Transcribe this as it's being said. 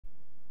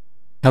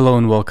Hello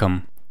and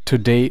welcome.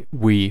 Today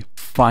we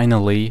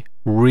finally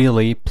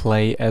really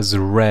play as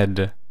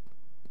red.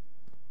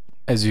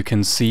 As you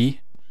can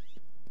see,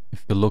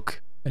 if you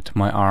look at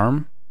my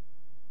arm,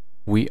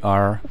 we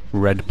are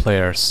red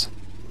players.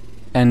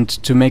 And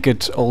to make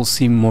it all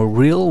seem more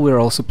real, we're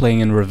also playing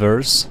in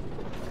reverse.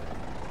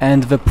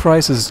 And the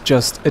price is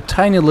just a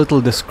tiny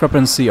little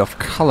discrepancy of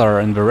color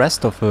in the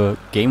rest of the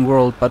game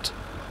world, but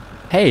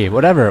hey,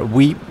 whatever,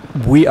 we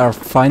are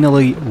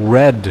finally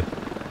red.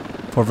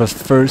 For the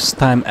first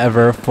time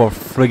ever, for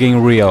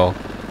frigging real.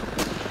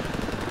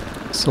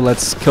 So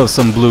let's kill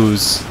some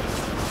blues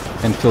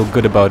and feel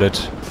good about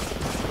it.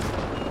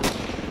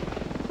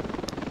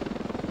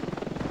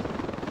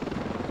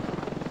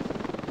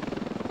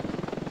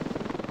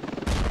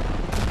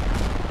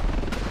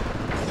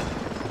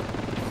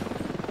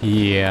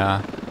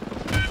 Yeah.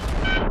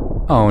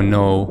 Oh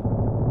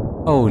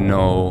no. Oh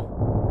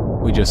no.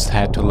 We just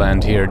had to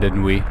land here,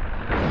 didn't we?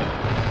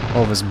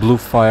 All this blue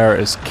fire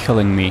is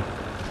killing me.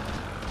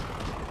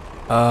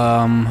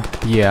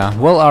 Yeah,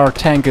 well, our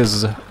tank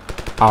is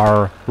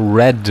our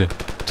red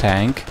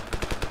tank.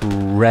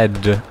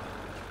 Red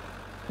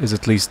is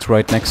at least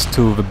right next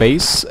to the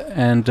base,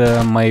 and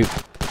my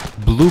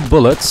blue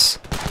bullets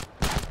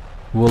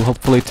will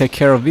hopefully take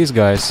care of these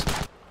guys.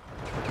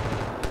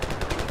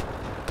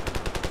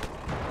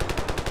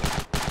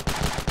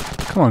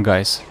 Come on,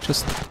 guys,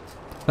 just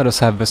let us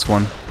have this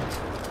one.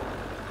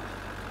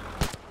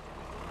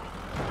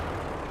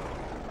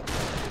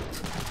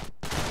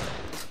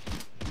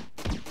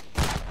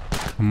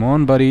 Come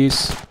on,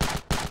 buddies.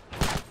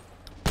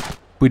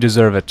 We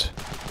deserve it.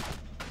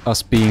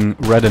 Us being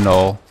red and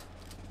all.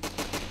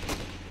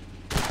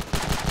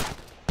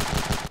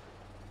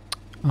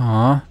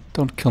 Aw,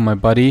 don't kill my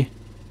buddy.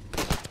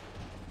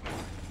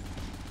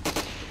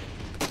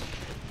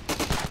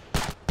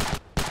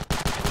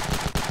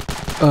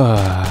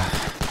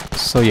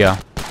 So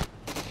yeah.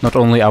 Not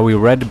only are we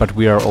red, but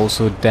we are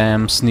also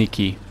damn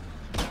sneaky.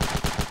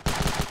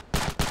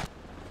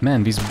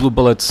 Man, these blue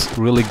bullets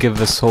really give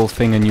this whole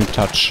thing a new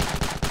touch.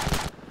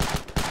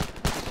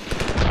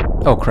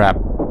 Oh crap.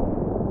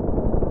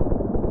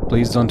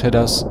 Please don't hit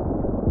us.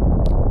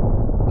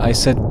 I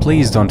said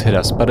please don't hit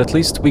us, but at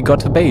least we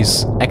got the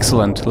base.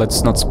 Excellent.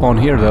 Let's not spawn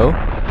here though.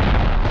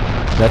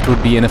 That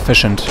would be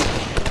inefficient.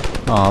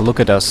 Aw,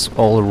 look at us,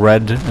 all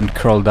red and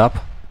curled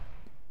up.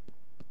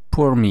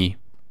 Poor me.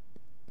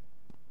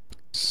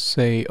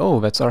 Say, oh,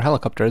 that's our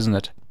helicopter, isn't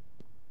it?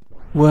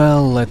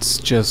 Well, let's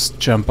just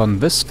jump on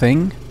this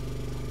thing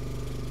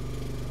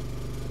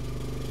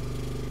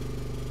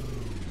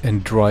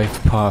and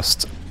drive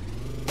past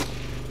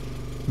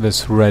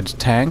this red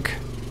tank.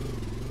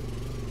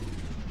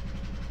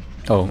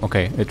 Oh,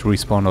 okay, it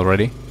respawned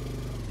already.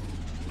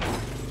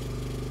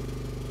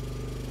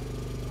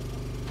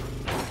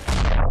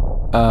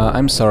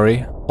 I'm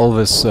sorry, all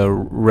this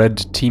red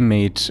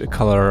teammate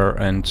color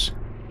and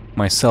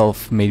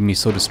myself made me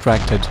so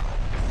distracted.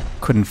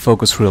 Couldn't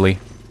focus really.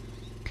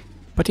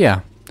 But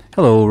yeah,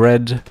 hello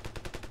red.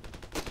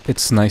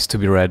 It's nice to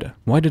be red.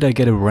 Why did I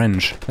get a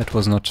wrench? That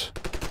was not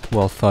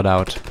well thought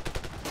out.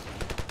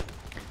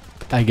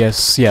 I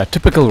guess, yeah,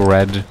 typical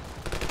red.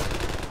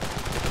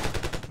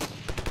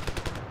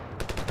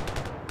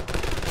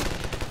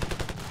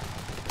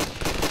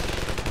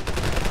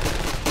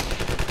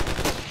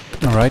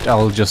 Alright,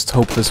 I'll just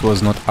hope this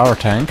was not our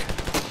tank.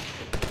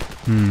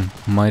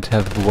 Might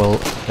have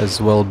as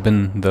well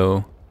been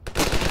though.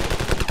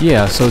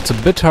 Yeah, so it's a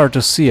bit hard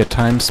to see at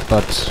times,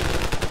 but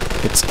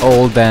it's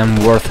all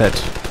damn worth it.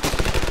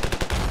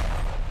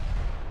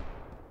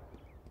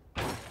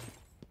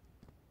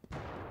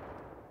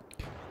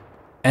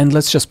 And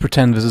let's just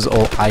pretend this is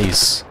all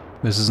ice.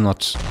 This is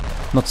not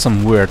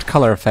some weird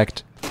color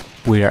effect.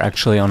 We are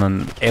actually on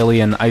an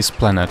alien ice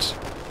planet.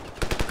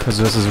 Because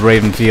this is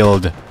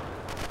Ravenfield.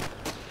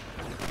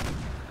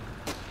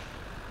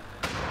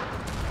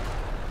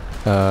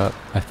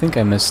 I think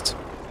I missed.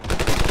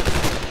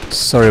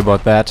 Sorry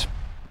about that.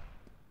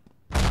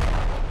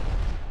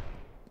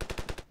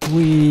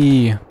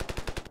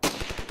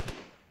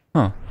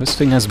 Huh, this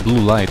thing has blue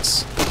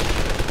lights.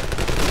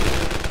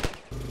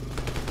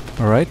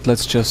 Alright,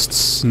 let's just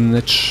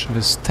snitch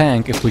this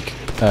tank if we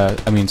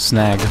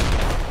snag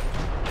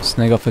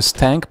off his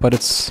tank, but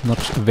it's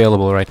not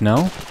available right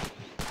now.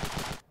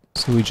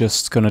 So we're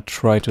just gonna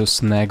try to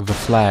snag the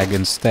flag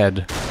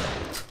instead.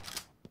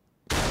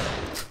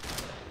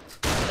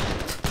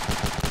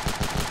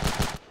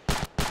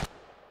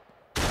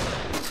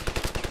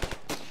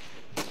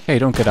 Hey,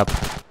 don't get up.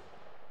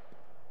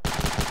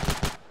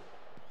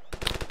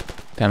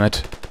 Damn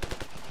it.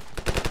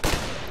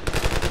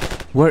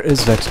 Where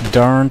is that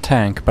darn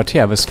tank? But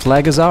yeah, this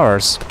flag is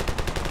ours.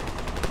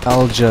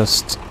 I'll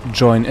just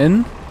join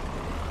in.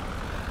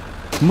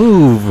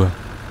 Move!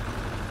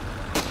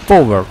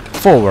 Forward,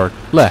 forward,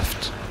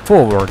 left,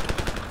 forward.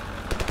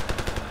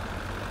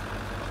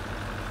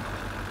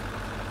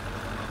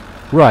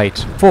 Right,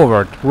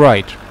 forward,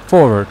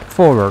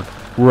 forward,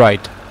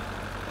 right.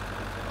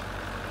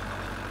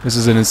 This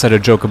is an insider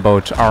joke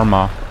about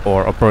Arma,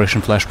 or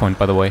Operation Flashpoint,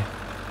 by the way.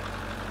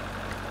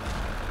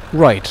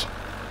 right,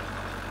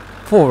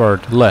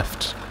 forward,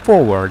 left,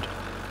 forward.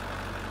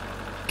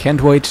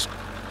 Can't wait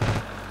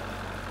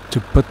to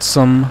put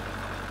some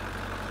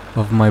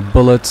of my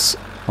bullets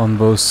on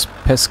those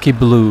pesky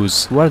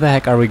blues. Where the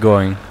heck are we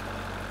going?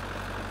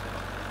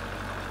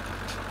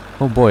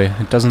 Oh boy,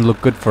 it doesn't look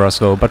good for us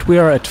though, but we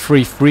are at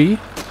free,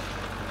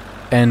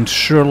 and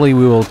surely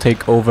we will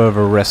take over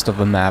the rest of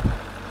the map.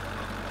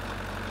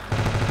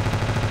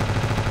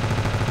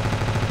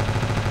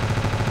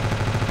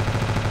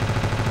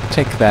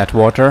 Take that,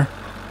 water.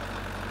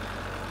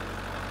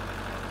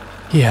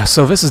 Yeah,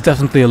 so this is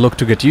definitely a look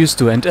to get used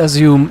to, and as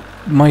you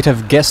might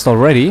have guessed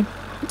already,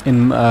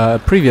 in a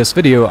previous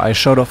video I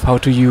showed off how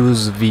to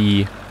use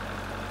the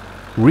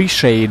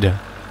reshade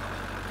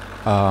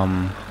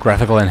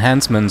graphical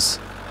enhancements,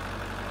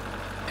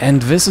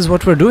 and this is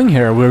what we're doing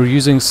here. We're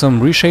using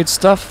some reshade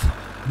stuff,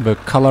 the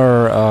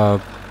color,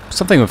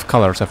 something with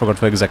colors, I forgot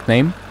the exact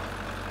name,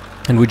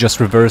 and we just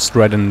reversed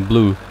red and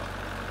blue,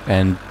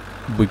 and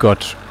we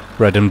got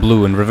red and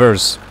blue in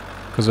reverse,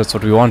 because that's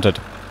what we wanted.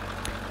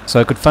 So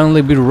I could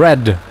finally be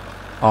red.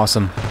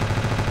 Awesome.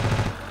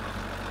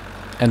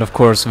 And of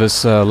course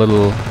this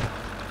little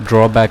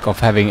drawback of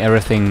having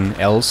everything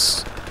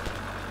else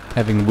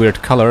having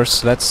weird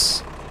colors,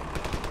 that's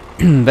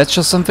that's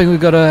just something we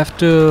gotta have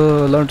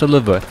to learn to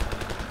live with.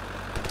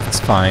 It's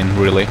fine,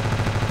 really.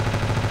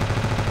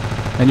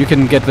 And you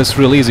can get this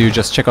real easy. You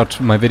just check out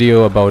my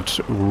video about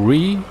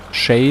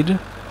reshade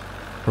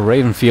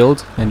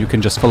Ravenfield, and you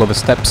can just follow the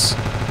steps.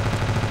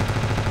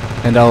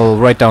 And I'll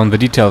write down the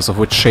details of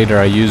which shader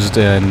I used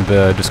in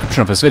the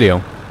description of this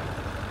video,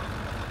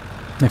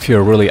 if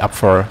you're really up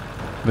for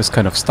this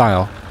kind of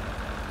style.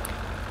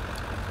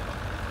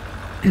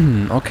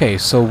 Okay,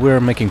 so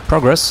we're making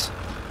progress.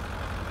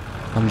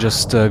 I'm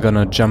just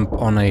gonna jump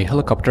on a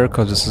helicopter,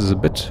 because this is a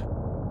bit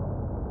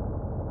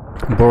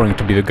boring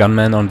to be the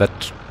gunman on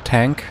that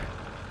tank.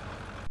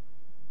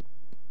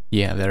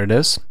 Yeah, there it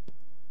is.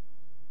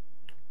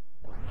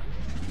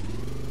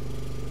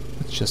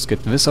 Let's just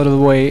get this out of the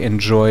way,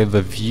 enjoy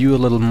the view a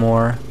little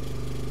more.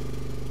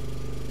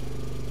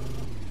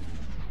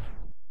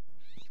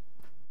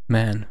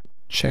 Man,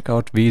 check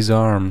out these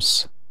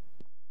arms.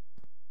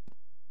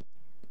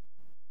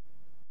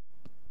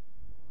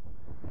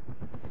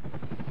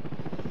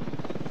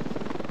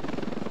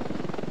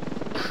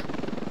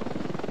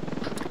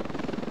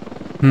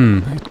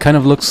 It kind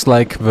of looks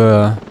like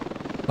the...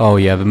 Oh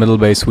yeah, the middle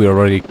base we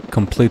already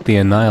completely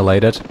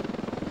annihilated.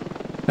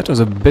 That was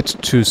a bit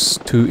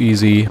too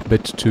easy,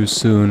 bit too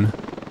soon.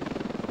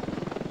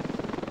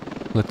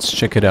 Let's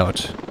check it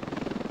out.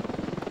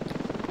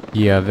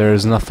 Yeah,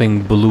 there's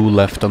nothing blue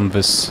left on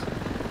this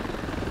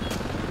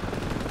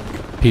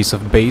piece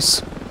of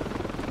base.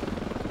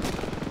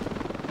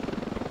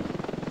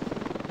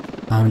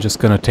 I'm just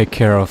gonna take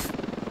care of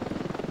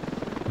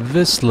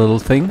this little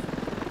thing.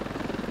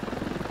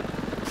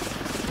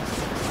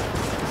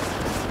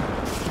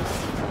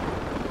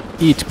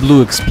 Eat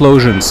blue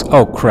explosions.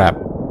 Oh crap.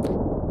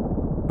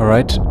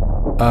 Alright.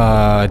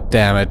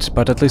 Damn it.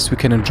 But at least we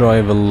can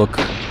enjoy the look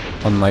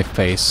on my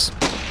face.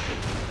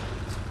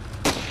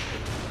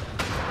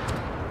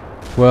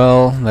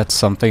 Well, that's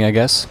something, I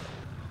guess.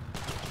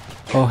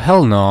 Oh,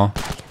 hell no.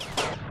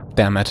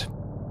 Damn it.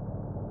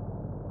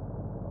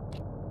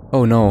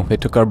 Oh no, they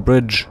took our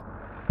bridge.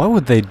 Why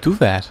would they do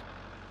that?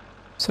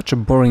 Such a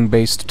boring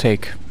base to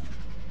take.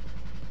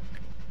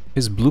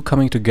 Is blue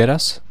coming to get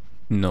us?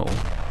 No.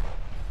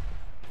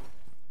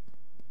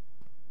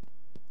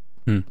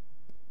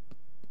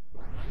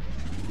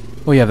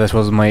 Oh yeah, that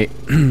was my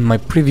my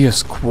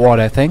previous quad,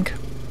 I think,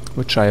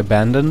 which I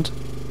abandoned.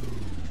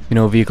 You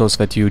know, vehicles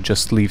that you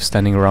just leave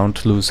standing around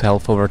to lose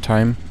health over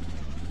time.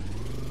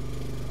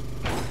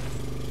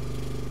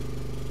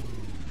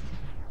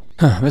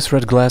 Huh, this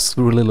red glass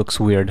really looks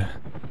weird.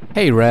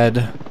 Hey,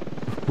 red.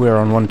 We're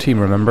on one team,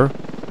 remember?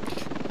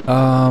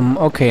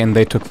 Okay, and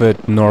they took the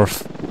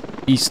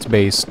northeast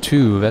base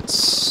too.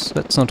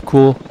 That's not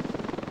cool.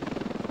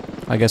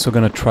 I guess we're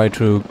gonna try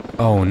to...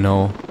 Oh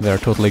no, they're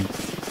totally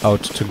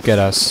out to get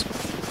us.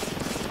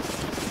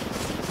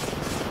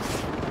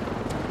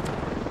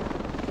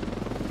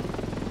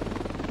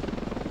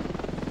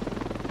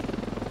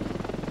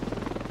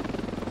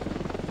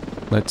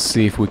 Let's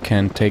see if we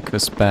can take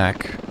this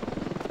back.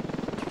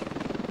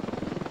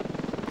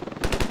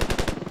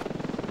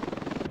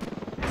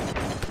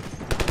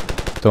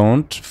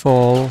 Don't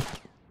fall.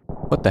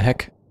 What the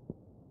heck?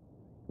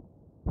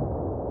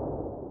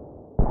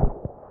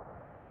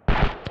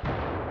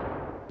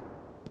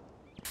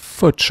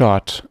 Foot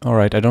shot.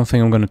 Alright, I don't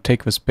think I'm gonna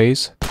take this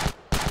base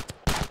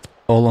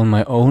all on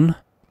my own,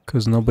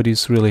 because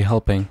nobody's really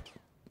helping.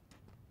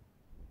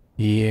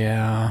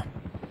 Yeah.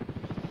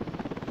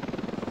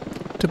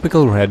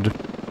 Typical red.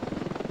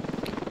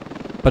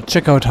 But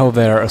check out how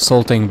they're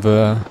assaulting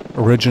the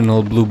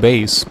original blue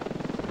base.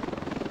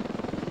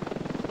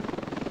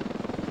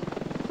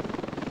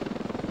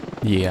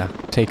 Yeah,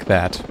 take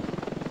that.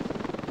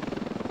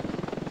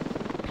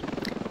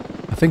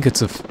 I think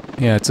it's a...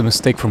 Yeah, it's a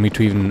mistake for me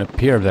to even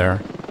appear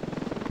there.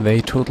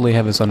 They totally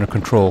have us under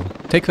control.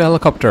 Take the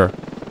helicopter.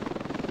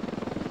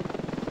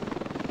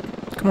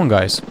 Come on,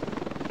 guys.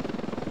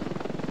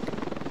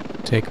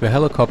 Take the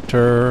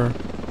helicopter.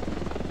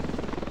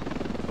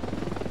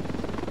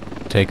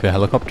 Take the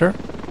helicopter.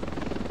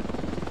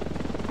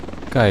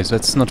 Guys,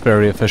 that's not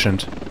very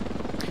efficient.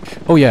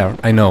 Oh yeah,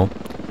 I know.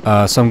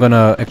 So I'm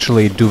gonna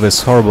actually do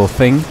this horrible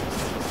thing.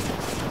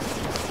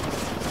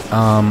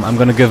 I'm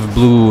gonna give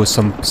blue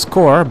some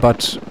score,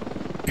 but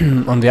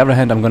on the other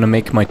hand I'm gonna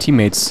make my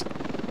teammates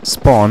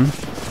spawn,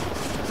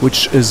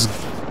 which is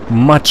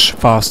much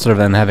faster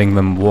than having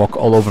them walk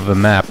all over the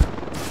map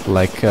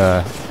like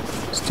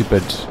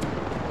stupid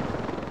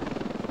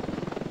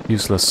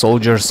useless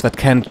soldiers that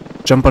can't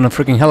jump on a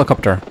freaking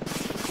helicopter.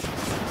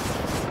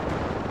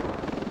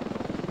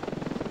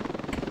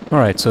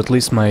 Alright, so at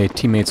least my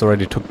teammates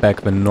already took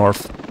back the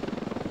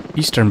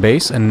northeastern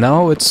base, and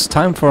now it's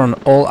time for an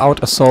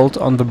all-out assault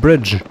on the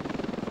bridge.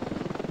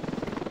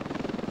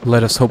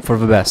 Let us hope for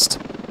the best.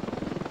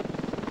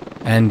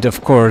 And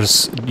of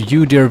course,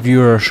 you dear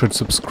viewer should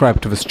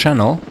subscribe to this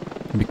channel,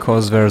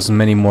 because there's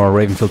many more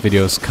Ravenfield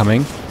videos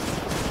coming.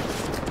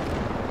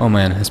 Oh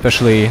man,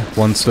 especially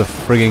once the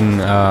frigging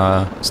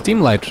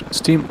Steam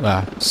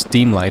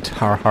Light,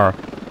 har har.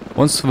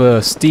 Once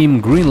the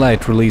Steam green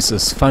light release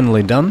is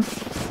finally done,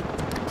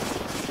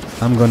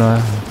 I'm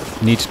gonna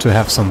need to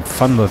have some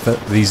fun with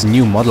these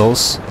new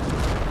models.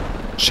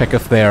 Check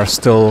if they are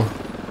still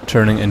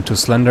turning into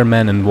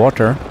Slenderman in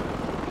water.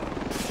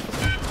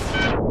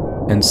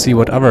 And see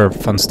what other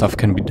fun stuff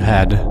can be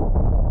had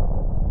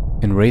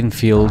in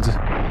Ravenfield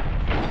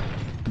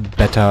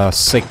Beta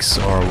 6,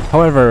 or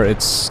however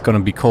it's gonna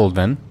be called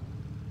then.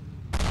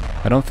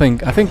 I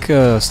think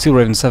Steel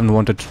Raven 7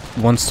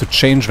 wants to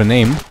change the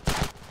name,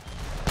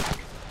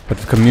 but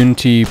the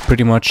community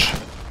pretty much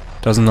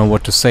doesn't know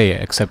what to say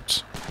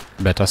except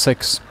Beta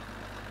 6.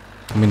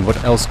 I mean,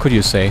 what else could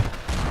you say?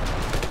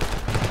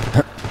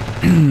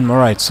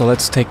 Alright, so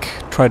let's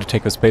try to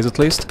take this base at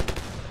least.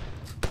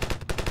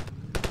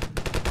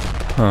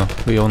 Huh,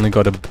 we only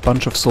got a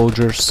bunch of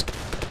soldiers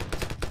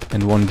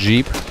and one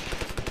jeep.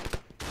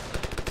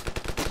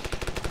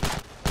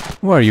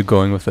 Where are you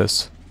going with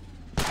this?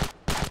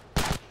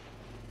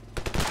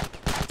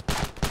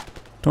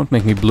 Don't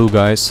make me blue,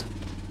 guys.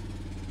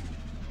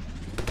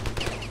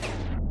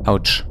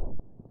 Ouch.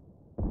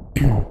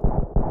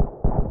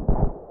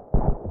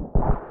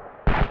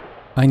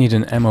 I need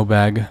an ammo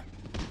bag.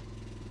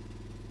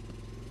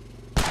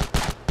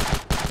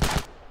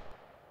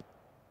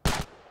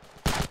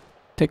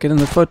 Take it in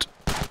the foot.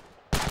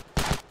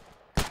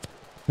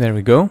 There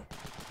we go.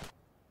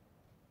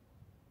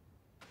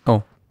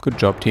 Oh, good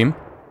job, team.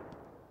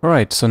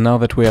 Alright, so now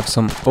that we have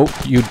some... Oh,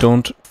 you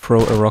don't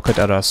throw a rocket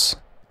at us.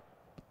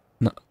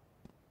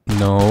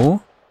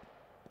 No.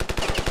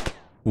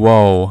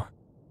 Whoa.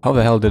 How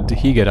the hell did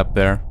he get up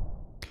there?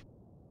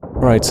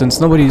 Right,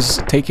 since nobody's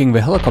taking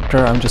the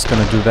helicopter, I'm just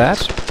gonna do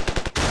that.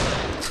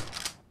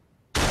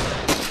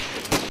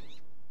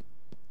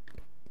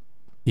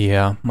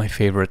 Yeah, my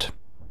favorite.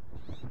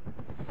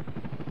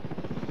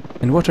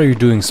 And what are you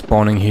doing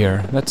spawning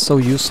here? That's so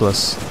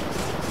useless.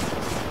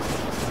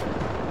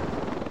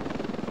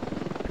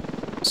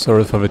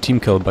 Sorry for the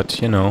team kill,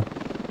 but you know.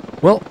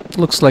 Well,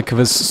 looks like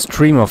this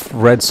stream of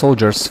red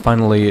soldiers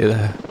finally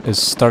is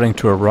starting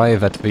to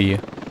arrive at the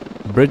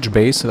bridge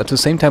base. At the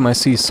same time I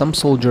see some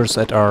soldiers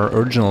at our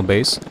original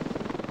base.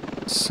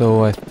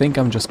 So I think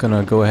I'm just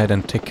gonna go ahead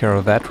and take care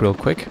of that real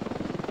quick.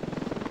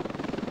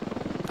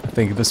 I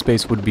think this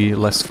base would be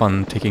less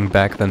fun taking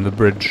back than the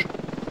bridge.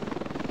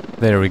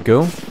 There we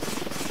go.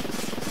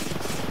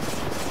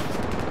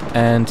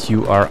 And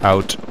you are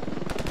out.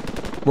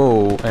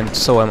 Whoa, and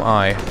so am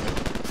I.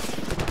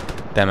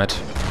 Damn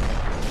it.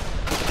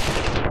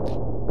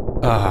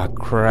 Ah,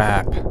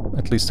 crap.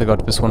 At least I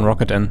got this one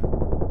rocket in.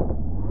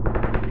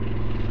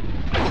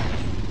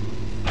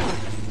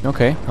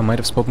 Okay, I might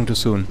have spoken too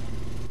soon.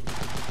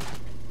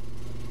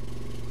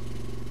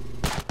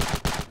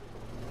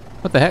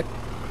 What the heck?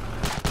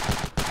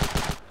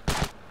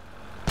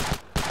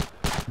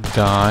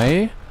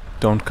 Die.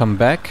 Don't come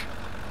back.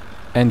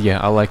 And yeah,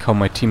 I like how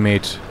my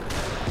teammate...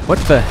 What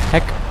the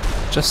heck?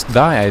 Just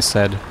die, I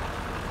said.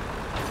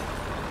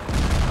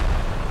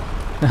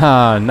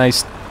 Ah,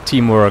 nice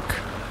teamwork.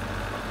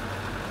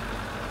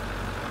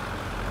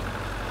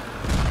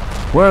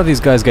 Where are these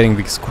guys getting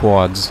these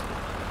quads?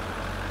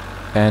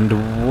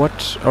 And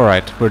what...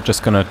 Alright, we're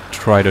just gonna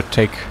try to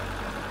take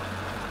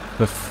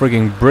the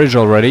frigging bridge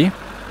already.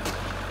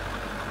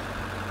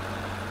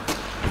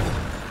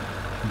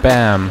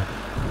 Bam.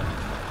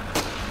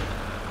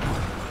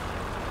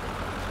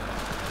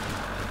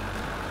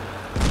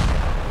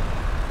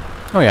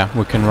 Oh yeah,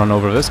 we can run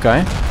over this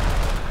guy.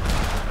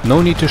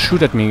 No need to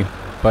shoot at me,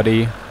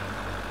 buddy.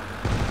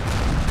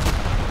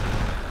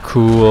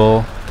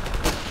 Cool.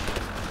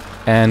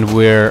 And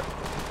we're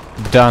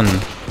done.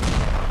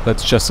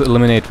 Let's just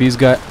eliminate these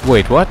guys.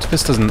 Wait, what?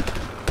 This doesn't...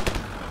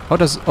 How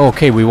does... Oh,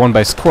 okay, we won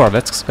by score.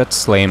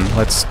 That's lame.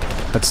 Let's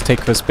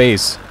take this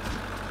base.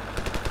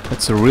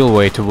 That's a real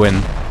way to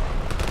win.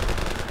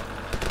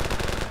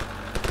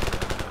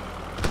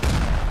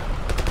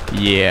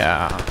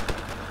 Yeah.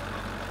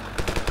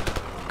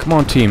 Come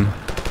on, team.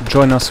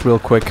 Join us real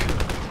quick.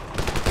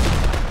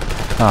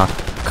 Ah,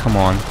 come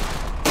on.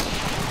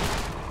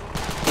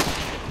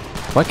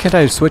 Why can't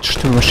I switch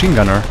to machine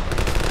gunner?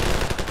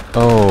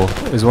 Oh,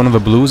 is one of the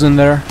blues in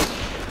there?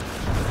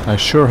 I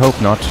sure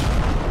hope not.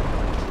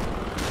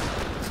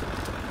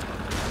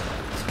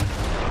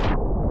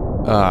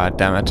 Ah,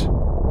 damn it.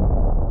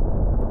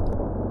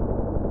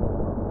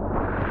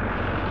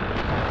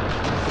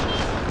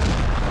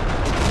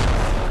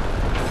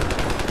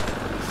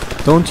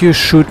 Don't you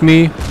shoot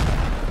me!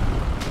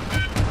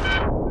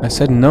 I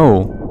said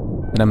no,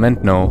 and I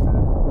meant no.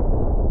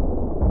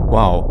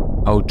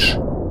 Wow. Ouch.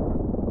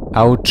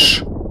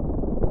 Ouch.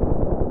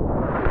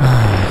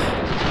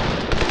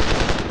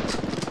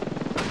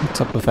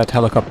 What's up with that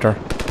helicopter?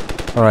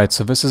 Alright,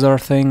 so this is our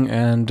thing,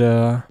 and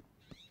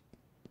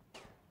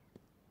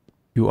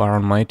you are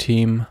on my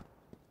team.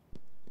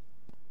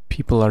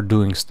 People are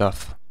doing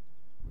stuff.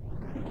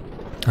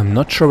 I'm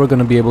not sure we're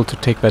gonna be able to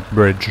take that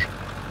bridge.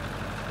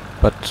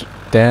 But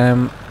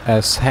damn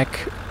as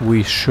heck,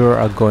 we sure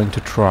are going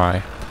to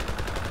try.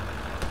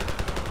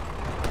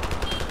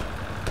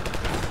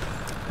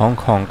 Honk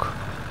honk.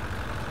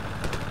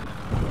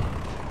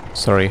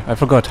 Sorry, I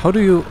forgot. How do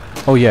you...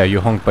 Oh yeah,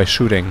 you honk by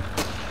shooting.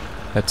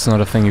 That's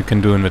not a thing you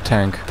can do in the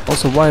tank.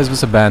 Also, why is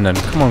this abandoned?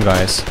 Come on,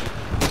 guys.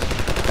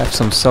 Have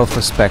some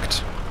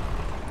self-respect.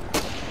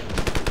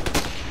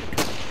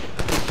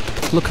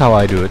 Look how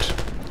I do it.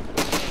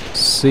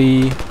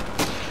 See?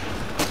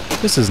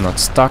 This is not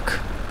stuck.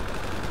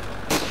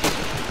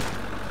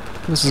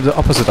 This is the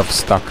opposite of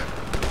stuck.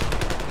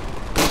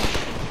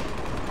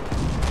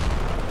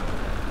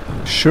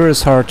 Sure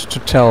is hard to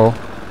tell.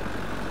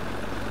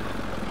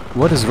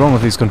 What is wrong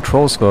with these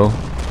controls, though?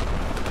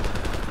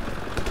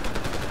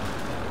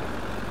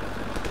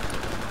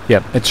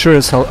 Yeah, it sure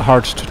is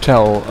hard to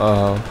tell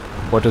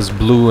what is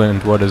blue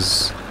and what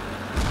is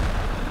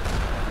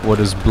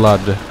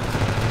blood.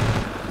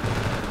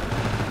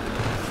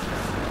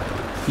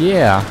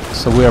 Yeah,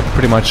 so we are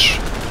pretty much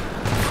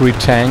 3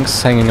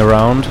 tanks hanging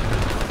around.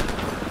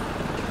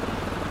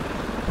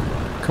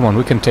 Come on,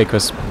 we can take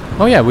this.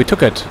 Oh yeah, we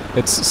took it.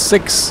 It's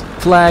 6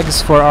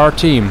 flags for our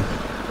team.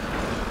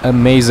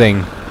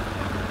 Amazing.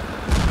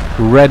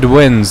 Red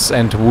wins,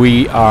 and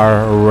we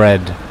are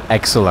red.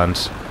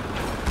 Excellent.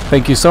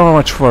 Thank you so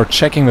much for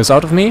checking this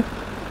out of me.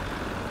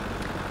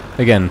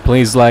 Again,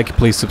 please like,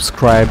 please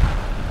subscribe,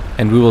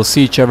 and we will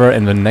see each other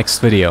in the next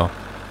video.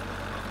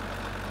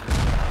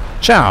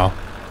 Ciao!